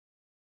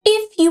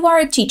you are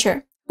a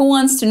teacher who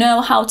wants to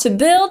know how to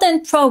build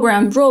and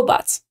program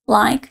robots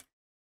like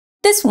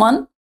this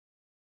one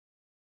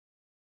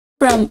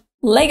from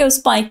Lego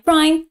Spike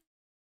Prime,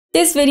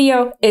 this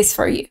video is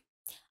for you.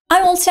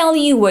 I will tell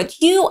you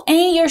what you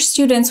and your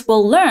students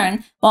will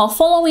learn while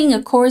following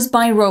a course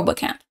by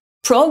RoboCamp,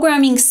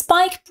 Programming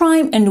Spike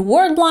Prime and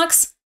Word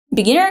Blocks,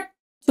 Beginner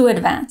to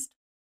Advanced.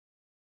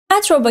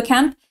 At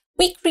RoboCamp,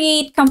 we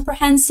create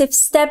comprehensive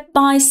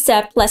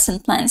step-by-step lesson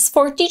plans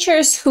for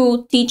teachers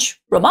who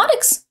teach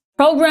robotics,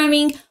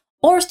 programming,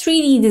 or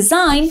 3D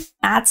design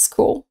at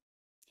school.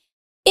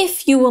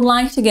 If you would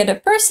like to get a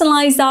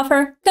personalized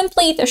offer,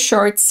 complete a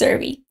short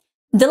survey.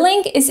 The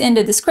link is in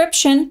the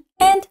description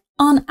and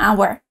on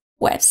our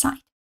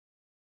website.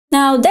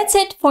 Now that's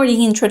it for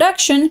the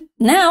introduction.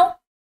 Now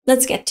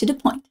let's get to the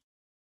point.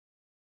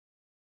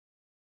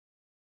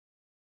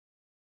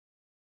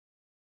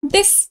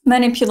 This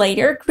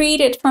manipulator,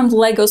 created from the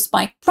Lego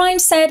Spike Prime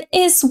set,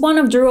 is one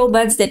of the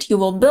robots that you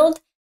will build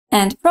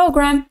and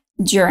program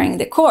during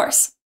the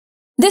course.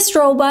 This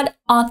robot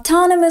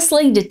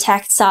autonomously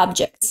detects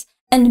objects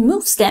and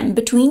moves them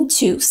between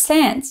two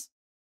stands.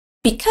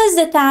 Because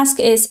the task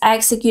is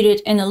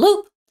executed in a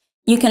loop,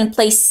 you can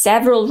place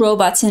several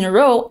robots in a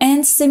row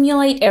and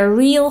simulate a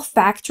real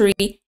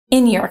factory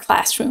in your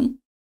classroom.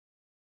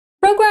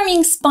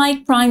 Programming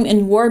Spike Prime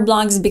and Word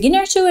Blocks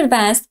Beginner to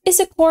Advanced is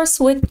a course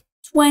with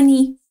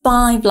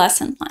 25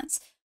 lesson plans,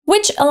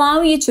 which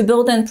allow you to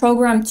build and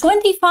program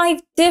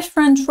 25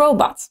 different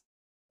robots.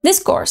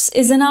 This course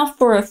is enough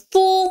for a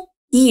full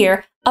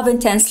year of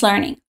intense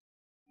learning.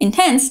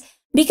 Intense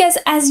because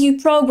as you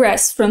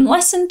progress from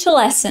lesson to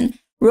lesson,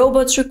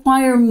 robots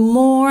require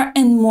more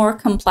and more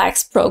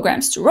complex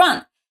programs to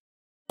run.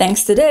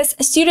 Thanks to this,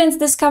 students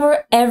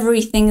discover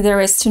everything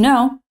there is to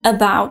know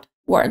about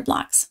word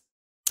blocks.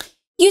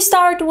 You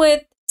start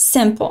with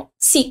simple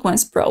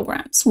sequence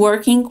programs,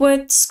 working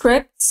with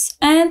scripts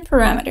and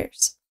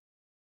parameters.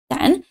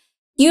 Then,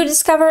 you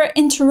discover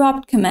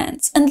interrupt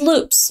commands and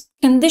loops,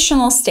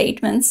 conditional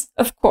statements,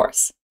 of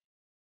course.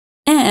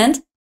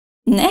 And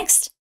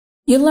next,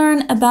 you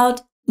learn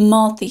about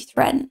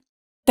multi-threading,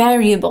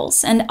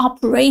 variables and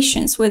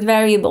operations with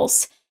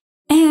variables,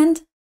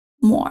 and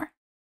more.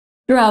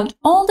 Throughout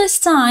all this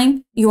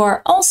time, you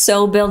are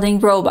also building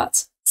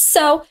robots.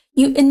 So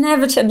you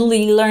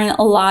inevitably learn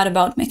a lot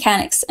about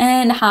mechanics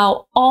and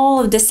how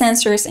all of the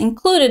sensors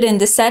included in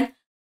the set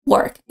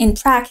work in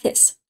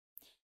practice.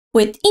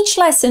 With each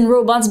lesson,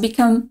 robots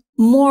become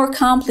more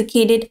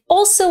complicated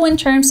also in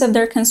terms of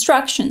their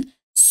construction,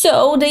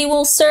 so they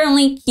will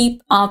certainly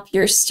keep up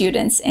your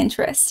students'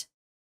 interest.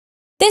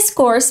 This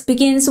course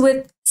begins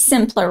with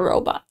simpler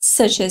robots,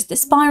 such as the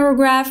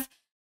spirograph,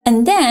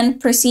 and then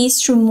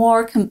proceeds through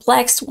more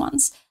complex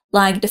ones,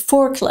 like the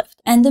forklift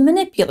and the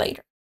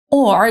manipulator,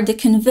 or the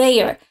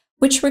conveyor,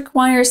 which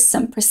requires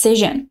some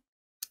precision.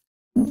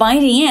 By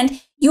the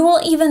end, you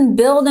will even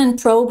build and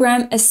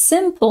program a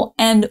simple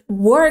and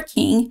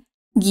working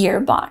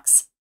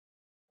gearbox.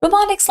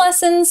 Robotics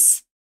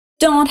lessons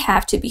don't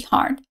have to be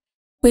hard.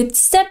 With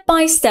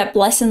step-by-step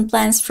lesson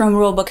plans from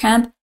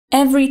RoboCamp,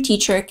 every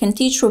teacher can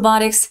teach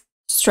robotics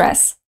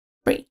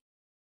stress-free.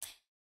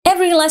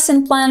 Every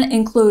lesson plan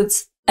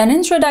includes an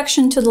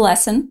introduction to the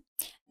lesson,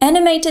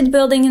 animated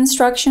building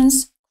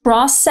instructions,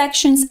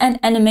 cross-sections and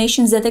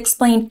animations that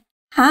explain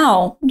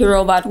how the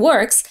robot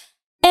works,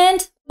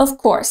 and, of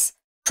course,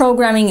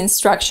 programming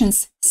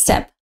instructions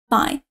step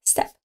by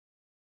step.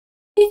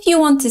 If you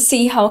want to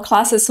see how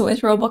classes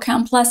with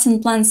RoboCamp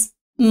lesson plans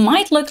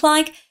might look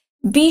like,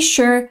 be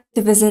sure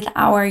to visit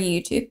our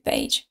YouTube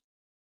page.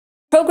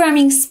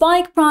 Programming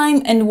Spike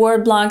Prime and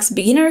Word Blocks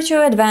Beginner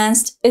to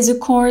Advanced is a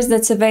course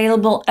that's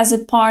available as a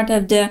part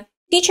of the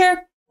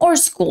teacher or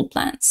school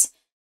plans.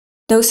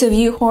 Those of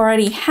you who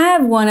already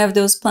have one of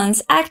those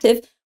plans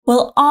active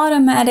will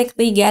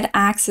automatically get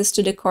access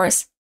to the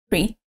course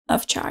free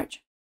of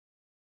charge.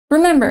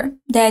 Remember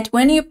that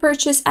when you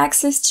purchase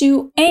access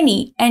to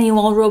any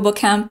annual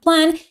RoboCamp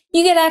plan,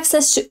 you get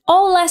access to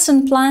all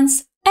lesson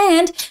plans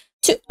and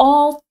to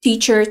all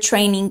teacher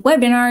training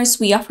webinars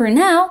we offer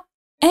now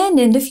and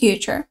in the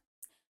future.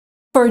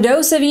 For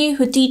those of you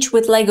who teach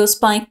with Lego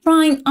Spike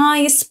Prime, I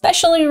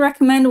especially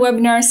recommend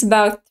webinars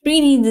about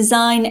 3D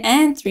design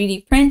and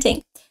 3D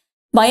printing.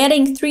 By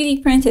adding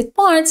 3D printed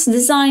parts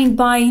designed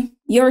by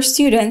your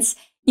students,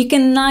 you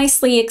can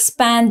nicely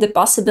expand the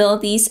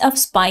possibilities of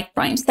Spike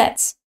Prime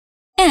sets.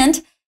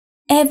 And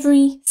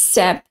every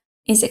step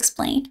is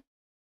explained.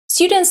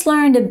 Students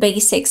learn the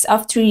basics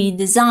of 3D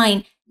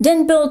design,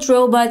 then build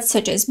robots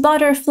such as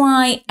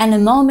Butterfly,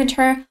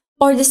 Anemometer,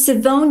 or the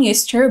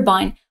Savonius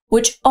turbine,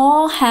 which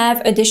all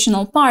have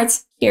additional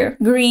parts, here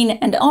green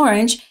and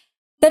orange,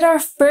 that are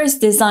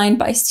first designed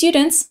by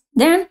students,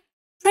 then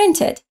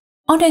printed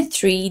on a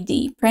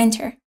 3D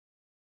printer.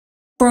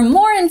 For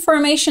more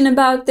information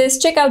about this,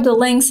 check out the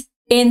links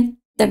in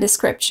the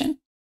description.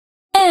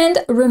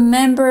 And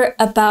remember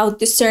about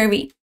the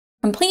survey.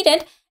 Complete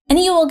it and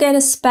you will get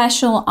a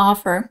special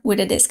offer with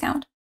a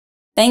discount.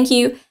 Thank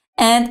you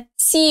and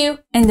see you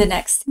in the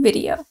next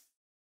video.